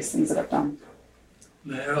the biggest things that I've done.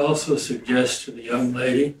 May I also suggest to the young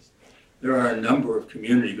lady, there are a number of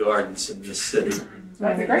community gardens in this city.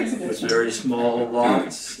 That's a great With suggestion. very small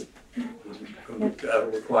lots,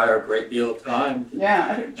 require a great deal of time Yeah,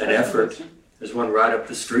 I think and effort. There's one right up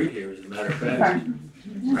the street here, as a matter of fact,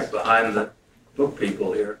 right behind the book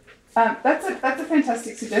people here. That's a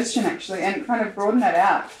fantastic suggestion, actually, and kind of broaden that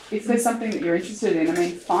out. If there's something that you're interested in, I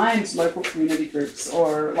mean, find local community groups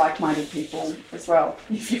or like-minded people as well,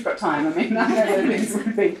 if you've got time. I mean, I know that things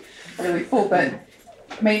would be really full, but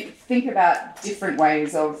I mean, think about different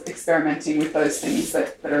ways of experimenting with those things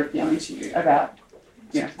that are appealing to you about,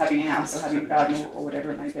 you know, having a house or having a garden or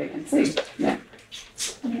whatever it may be, and see. Yeah.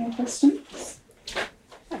 Any more questions?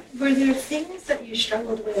 Were there things that you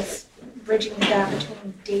struggled with bridging the gap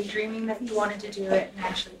between daydreaming that you wanted to do it and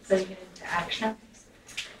actually putting it into action?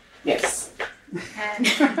 Yes.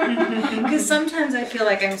 And because sometimes I feel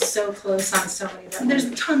like I'm so close on so many.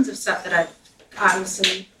 There's tons of stuff that I've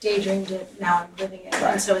obviously daydreamed it. Now I'm living it,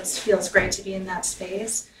 and so it feels great to be in that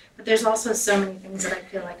space. But there's also so many things that I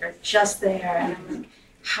feel like are just there, and I'm like,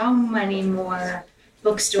 how many more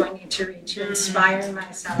books do I need to read to inspire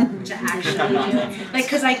myself to actually do it? Like,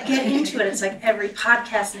 because I get into it, it's like every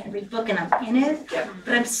podcast and every book, and I'm in it,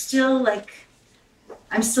 but I'm still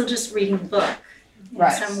just reading the book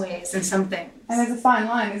in some ways and some things. And there's a fine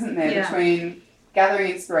line, isn't there, between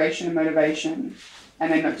gathering inspiration and motivation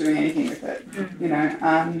and then not doing anything with it, you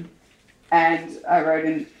know. And I wrote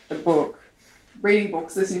in the book, reading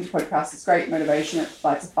books, listening to podcasts is great motivation, it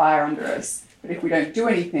lights a fire under us. But if we don't do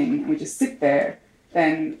anything and we just sit there,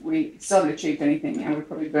 then we still haven't achieved anything and we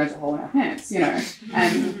probably burnt a hole in our pants, you know.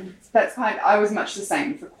 And that's I was much the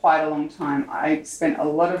same for quite a long time. I spent a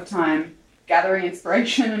lot of time gathering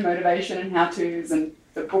inspiration and motivation and how-tos, and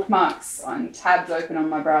the bookmarks and tabs open on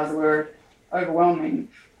my browser were overwhelming,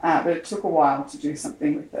 but it took a while to do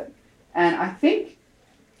something with it. And I think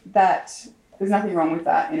that there's nothing wrong with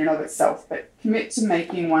that in and of itself, but commit to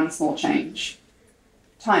making one small change.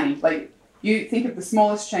 Tiny, like, you think of the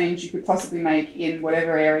smallest change you could possibly make in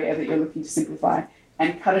whatever area that you're looking to simplify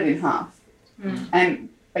and cut it in half. And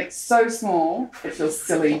like so small, it feels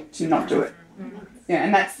silly to not do it. Yeah,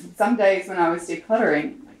 and that's some days when I was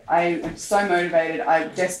decluttering, I am so motivated. I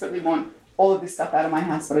desperately want all of this stuff out of my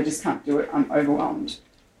house, but I just can't do it. I'm overwhelmed.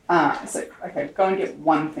 So, okay, go and get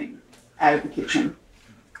one thing out of the kitchen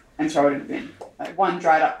and throw it in the bin. Like one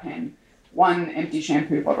dried up pen, one empty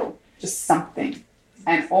shampoo bottle, just something.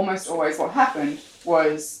 And almost always what happened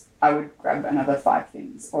was I would grab another 5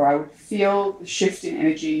 things, or I would feel the shift in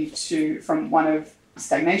energy from one of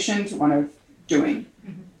stagnation to one of doing.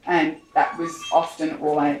 And that was often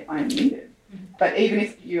all I needed. But even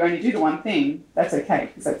if you only do the one thing, that's okay,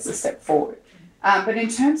 because that's a step forward. But in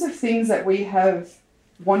terms of things that we have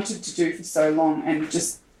wanted to do for so long, and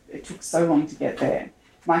it took so long to get there,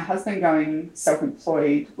 my husband going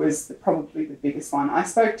self-employed was probably the biggest one. I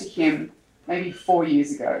spoke to him maybe 4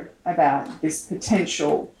 years ago about this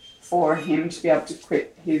potential for him to be able to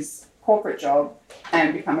quit his corporate job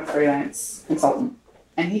and become a freelance consultant.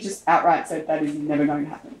 And he just outright said that is never going to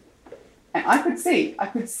happen. And I could see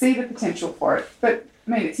the potential for it. But, I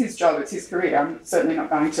mean, it's his job, it's his career. I'm certainly not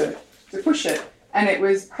going to push it. And it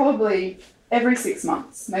was probably every 6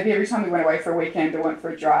 months, maybe every time we went away for a weekend or went for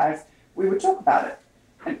a drive, we would talk about it.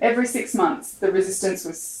 And every 6 months, the resistance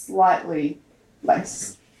was slightly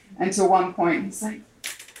less. Until one point, he's like,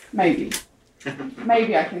 maybe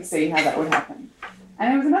I can see how that would happen.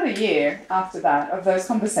 And it was another year after that of those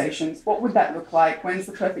conversations. What would that look like? When's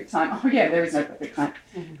the perfect time? Oh yeah, there is no perfect time.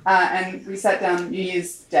 And we sat down New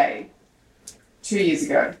Year's Day 2 years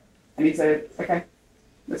ago, and he said, okay,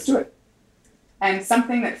 let's do it. And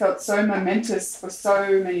something that felt so momentous for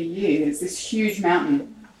so many years, this huge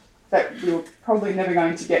mountain that we were probably never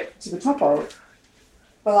going to get to the top of,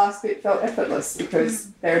 the last bit felt effortless because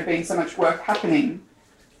there had been so much work happening,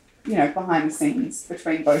 you know, behind the scenes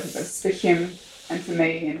between both of us, for him and for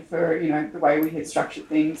me and for, you know, the way we had structured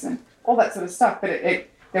things and all that sort of stuff. But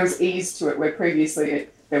there was ease to it where previously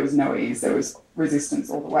there was no ease, there was resistance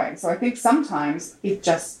all the way. So I think sometimes it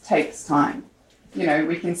just takes time. You know,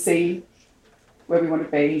 we can see where we want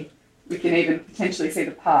to be, we can even potentially see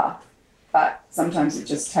the path, but sometimes it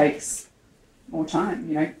just takes more time,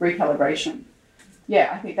 you know, recalibration.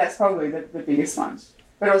 Yeah, I think that's probably the biggest one.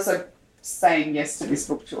 But also saying yes to this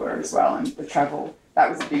book tour as well and the travel, that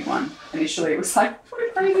was a big one. Initially it was like, what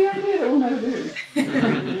a crazy idea that we'll never do.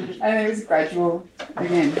 And it was a gradual,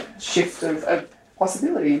 again, shift of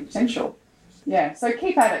possibility and potential. Yeah, so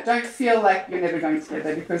keep at it. Don't feel like you're never going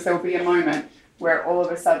together because there will be a moment where all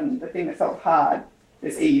of a sudden the thing that felt hard,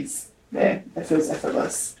 there's ease there. It feels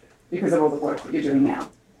effortless because of all the work that you're doing now.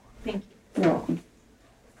 Thank you. You're welcome.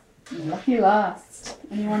 Lucky last.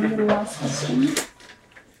 Anyone with a last question?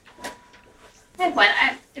 I have one.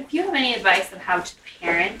 If you have any advice on how to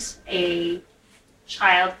parent a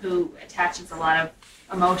child who attaches a lot of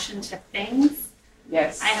emotion to things.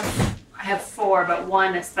 Yes. I have 4, but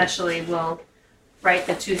one especially will write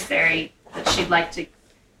the tooth fairy that she'd like to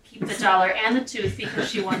keep the dollar and the tooth because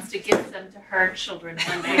she wants to give them to her children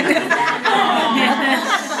one day.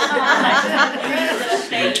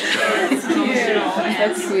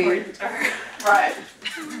 That's sweet. Right.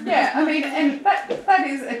 Yeah, I mean, and that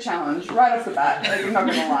is a challenge right off the bat. Like, I'm not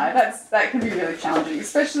going to lie. That can be really challenging,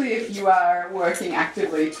 especially if you are working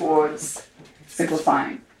actively towards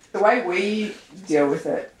simplifying. The way we deal with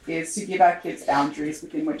it is to give our kids boundaries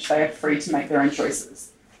within which they are free to make their own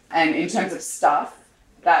choices. And in terms of stuff,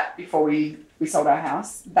 that before we sold our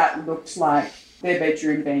house, that looked like their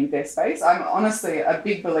bedroom being their space. I'm honestly a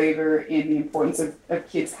big believer in the importance of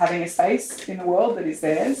kids having a space in the world that is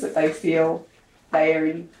theirs, that they feel they are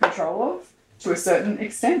in control of to a certain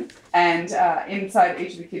extent. And inside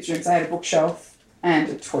each of the kids' rooms, I had a bookshelf and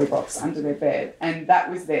a toy box under their bed. And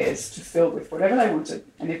that was theirs to fill with whatever they wanted.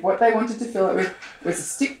 And if what they wanted to fill it with was a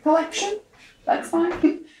stick collection, that's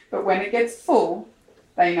fine. But when it gets full,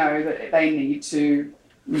 they know that they need to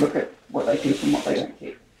look at what they keep and what they don't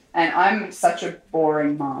keep. And I'm such a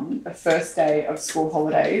boring mum. The first day of school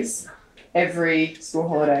holidays, every school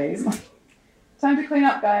holidays, time to clean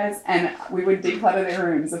up, guys. And we would declutter their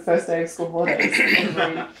rooms the first day of school holidays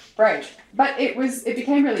every break. But it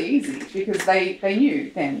became really easy because they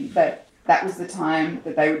knew then that was the time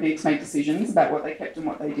that they would need to make decisions about what they kept and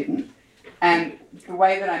what they didn't. And the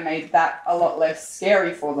way that I made that a lot less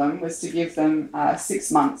scary for them was to give them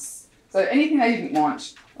 6 months. So anything they didn't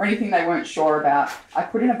want or anything they weren't sure about, I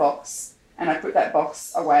put in a box and I put that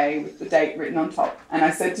box away with the date written on top. And I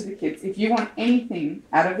said to the kids, if you want anything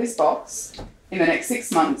out of this box in the next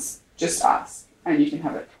 6 months, just ask and you can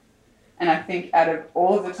have it. And I think out of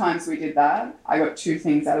all of the times we did that, I got 2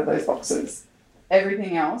 things out of those boxes.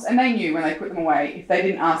 Everything else, and they knew when they put them away, if they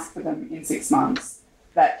didn't ask for them in 6 months,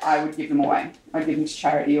 that I would give them away. I'd give them to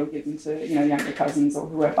charity or give them to, younger cousins or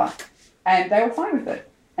whoever. And they were fine with it.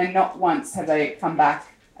 And not once have they come back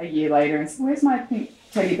a year later and said, where's my pink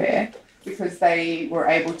teddy bear? Because they were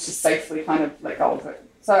able to safely kind of let go of it.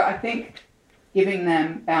 So I think giving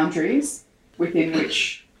them boundaries within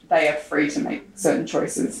which they are free to make certain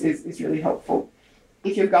choices is really helpful.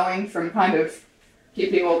 If you're going from kind of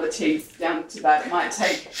keeping all the teeth down to that, it might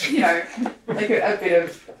take, like a bit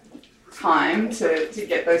of time to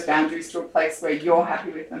get those boundaries to a place where you're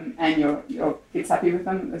happy with them and your kid's happy with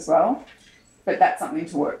them as well. But that's something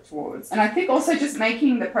to work towards. And I think also just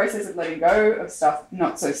making the process of letting go of stuff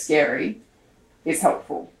not so scary is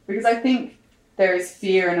helpful. Because I think there is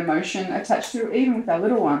fear and emotion attached to, even with our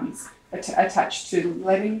little ones, attached to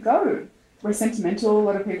letting go. We're sentimental. A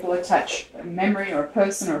lot of people attach a memory or a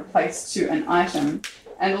person or a place to an item.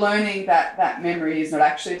 And learning that that memory is not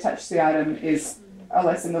actually attached to the item is a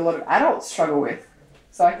lesson that a lot of adults struggle with.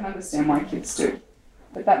 So I can understand why kids do.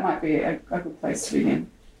 But that might be a good place to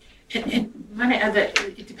begin. And might I add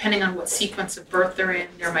that depending on what sequence of birth they're in,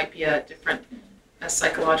 there might be a different a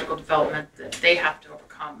psychological development that they have to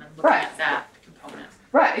overcome and looking Right. at that component.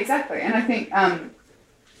 Right, exactly. And I think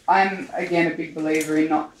I'm, again, a big believer in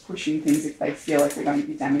not pushing things if they feel like they're going to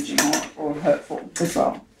be damaging or hurtful as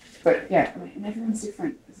well. But yeah, I mean, and everyone's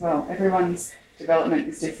different as well. Everyone's development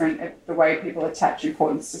is different. The way people attach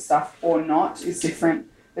importance to stuff or not is different.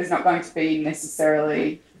 There's not going to be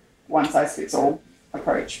necessarily one size fits all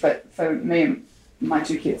approach. But for me and my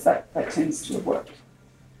two kids, that tends to have worked.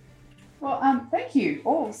 Well, thank you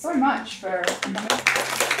all so much for coming. I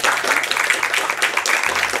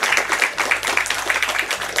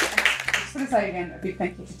just want to say again a big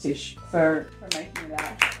thank you to Tish for making it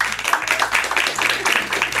out.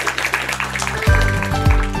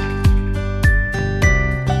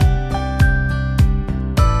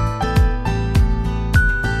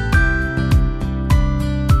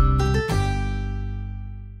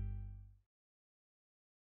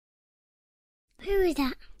 Who is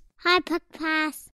that? Hi, podcast.